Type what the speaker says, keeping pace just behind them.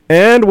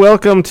And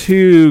welcome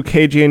to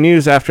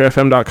KGNU's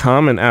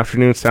AfterFM.com and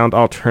Afternoon Sound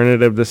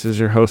Alternative. This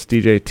is your host,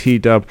 DJ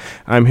T-Dub.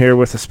 I'm here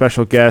with a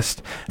special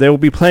guest. They will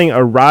be playing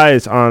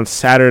Arise on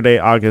Saturday,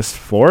 August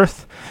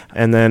 4th.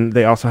 And then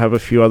they also have a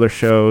few other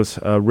shows,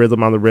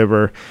 Rhythm on the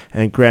River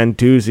and Grand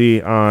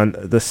Doozy on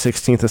the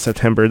 16th of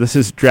September. This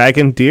is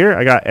Dragondeer.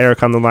 I got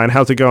Eric on the line.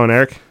 How's it going,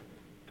 Eric?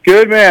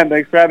 Good, man.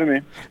 Thanks for having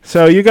me.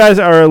 So you guys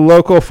are a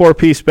local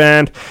four-piece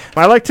band.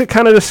 I like to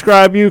kind of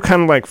describe you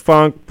kind of like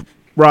funk,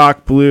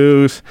 rock,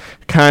 blues,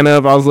 kind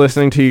of. I was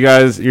listening to you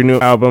guys, your new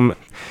album,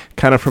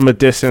 kind of from a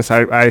distance.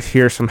 I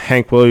hear some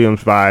Hank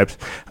Williams vibes.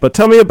 But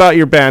tell me about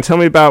your band. Tell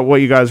me about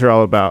what you guys are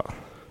all about.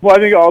 Well, I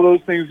think all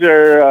those things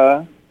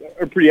are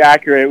pretty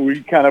accurate.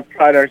 We kind of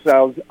pride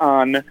ourselves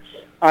on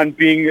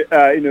being,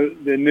 the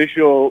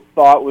initial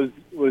thought was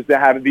to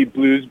have it be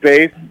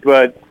blues-based,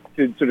 but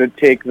to sort of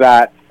take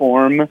that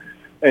form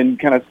and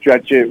kind of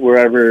stretch it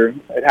wherever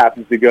it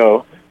happens to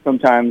go.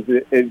 Sometimes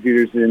it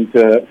veers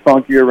into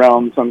funkier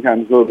realms,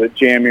 sometimes a little bit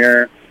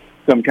jammier,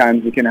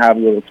 sometimes it can have a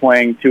little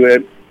twang to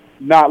it.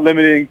 Not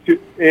limiting to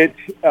it,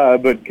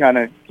 but kind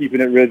of keeping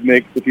it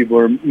rhythmic so people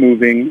are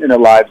moving in a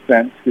live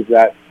sense, because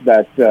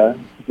that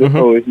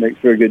always makes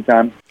for a good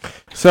time.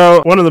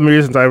 So one of the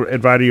reasons I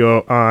invited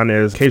you on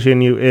is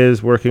KGNU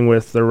is working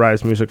with the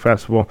Rise Music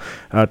Festival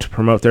to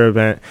promote their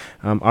event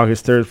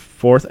August 3rd,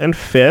 4th, and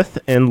 5th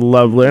in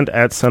Loveland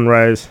at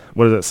Sunrise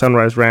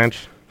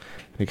Ranch.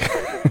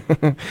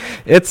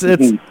 It's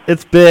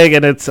big,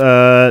 and it's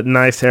a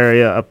nice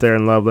area up there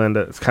in Loveland.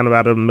 It's kind of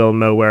out of the middle of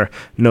nowhere.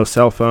 No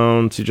cell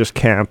phones. You just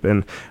camp.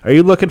 And are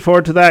you looking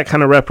forward to that,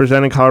 kind of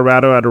representing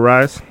Colorado at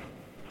Arise?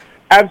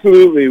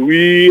 Absolutely.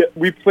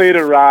 We played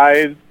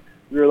Arise.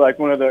 We were like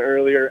one of the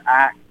earlier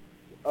acts,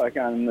 like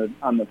on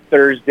the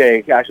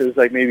Thursday. Gosh, it was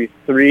like maybe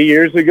 3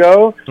 years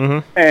ago,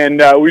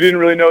 and we didn't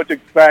really know what to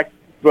expect.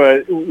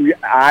 But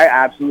I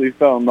absolutely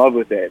fell in love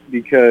with it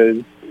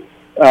because.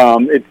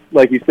 It's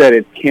like you said,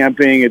 it's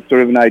camping. It's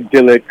sort of an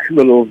idyllic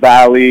little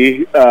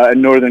valley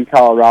in northern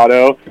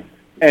Colorado,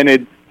 and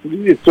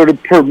it's sort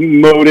of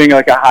promoting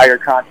like a higher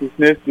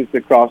consciousness just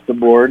across the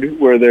board,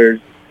 where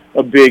there's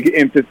a big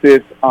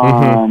emphasis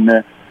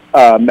on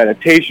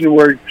meditation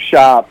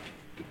workshops,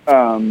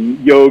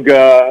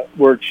 yoga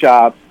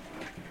workshops,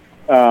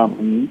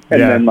 and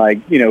then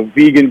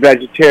vegan,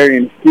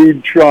 vegetarian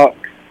food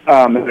trucks.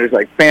 And there's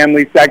like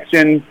family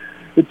sections.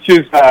 It's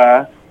just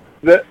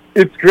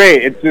it's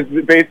great. It's just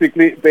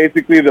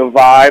basically the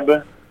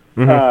vibe.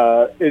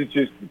 It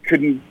just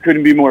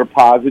couldn't be more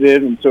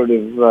positive and sort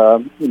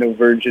of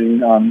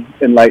verging on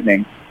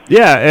enlightening.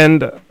 Yeah,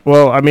 and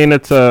well, I mean,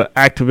 it's a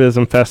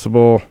activism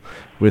festival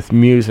with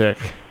music.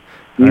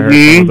 I heard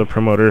some of the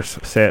promoters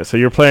say it. So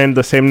you're playing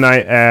the same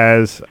night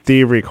as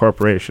Thievery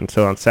Corporation.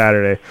 So on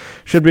Saturday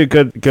should be a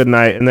good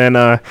night, and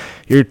then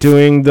you're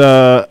doing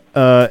the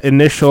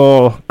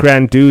initial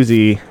Grand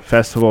Doozy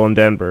Festival in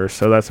Denver.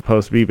 So that's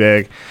supposed to be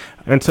big.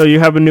 And so you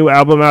have a new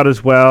album out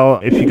as well,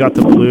 If You Got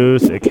the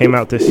Blues. It came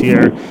out this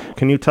year.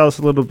 Can you tell us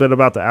a little bit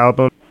about the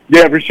album?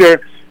 Yeah, for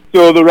sure.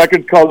 So the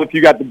record's called If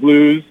You Got the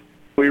Blues.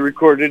 We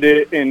recorded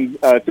it in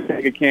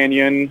Topeka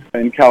Canyon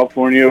in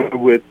California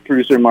with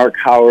producer Mark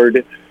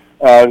Howard,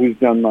 who's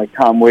done like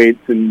Tom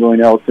Waits and Willie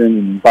Nelson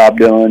and Bob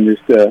Dylan,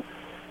 just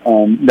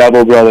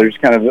Neville Brothers,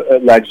 kind of a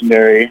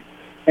legendary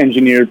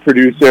engineer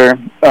producer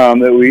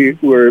that we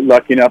were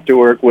lucky enough to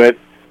work with.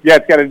 Yeah,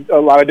 it's got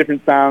a lot of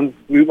different sounds.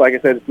 Like I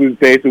said, it's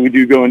blues-based, so we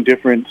do go in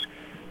different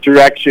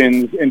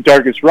directions. And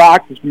Darkest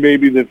Rocks is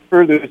maybe the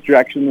furthest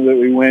direction that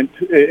we went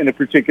in a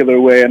particular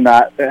way, and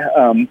that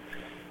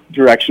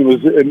direction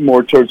was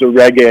more towards a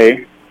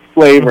reggae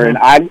flavor. And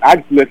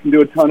I've listened to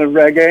a ton of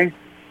reggae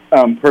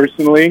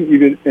personally,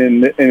 even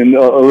and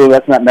although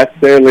that's not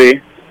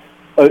necessarily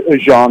a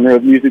genre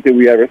of music that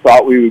we ever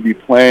thought we would be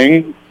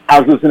playing.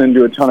 I was listening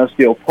to a ton of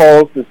Steel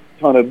Pulse,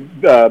 ton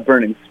of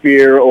Burning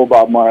Spear, Old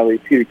Bob Marley,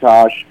 Peter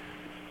Tosh,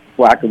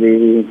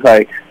 Blackaroo,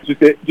 like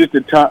just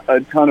a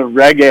ton of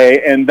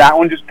reggae, and that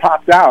one just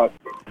popped out.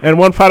 And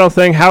one final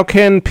thing, how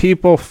can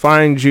people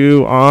find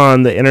you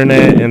on the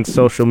internet and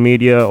social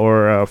media,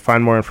 or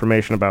find more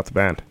information about the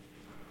band?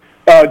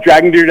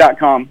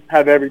 Dragondeer.com.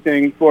 Have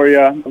everything for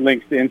you.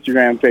 Links to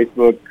Instagram,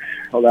 Facebook,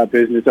 all that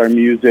business, our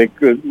music.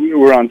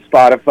 We're on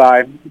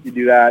Spotify, if you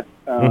do that.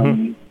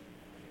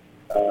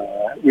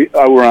 We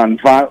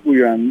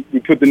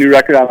put the new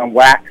record out on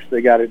Wax.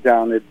 They got it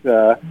down at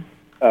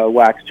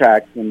Wax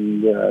Tracks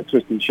and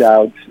Twist and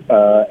Shouts.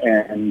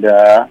 And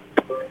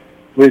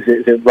what is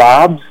it? Is it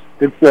Rob's?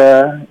 It's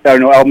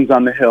Albums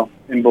on the Hill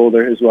in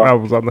Boulder as well.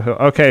 Albums on the Hill.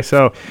 Okay,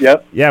 so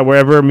yep. Yeah,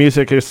 wherever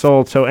music is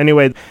sold. So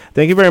anyway,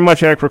 thank you very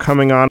much, Eric, for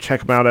coming on. Check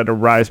them out at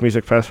Arise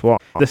Music Festival.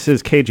 This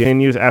is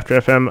KGNU's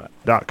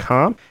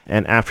AfterFM.com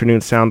and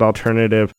Afternoon Sound Alternative.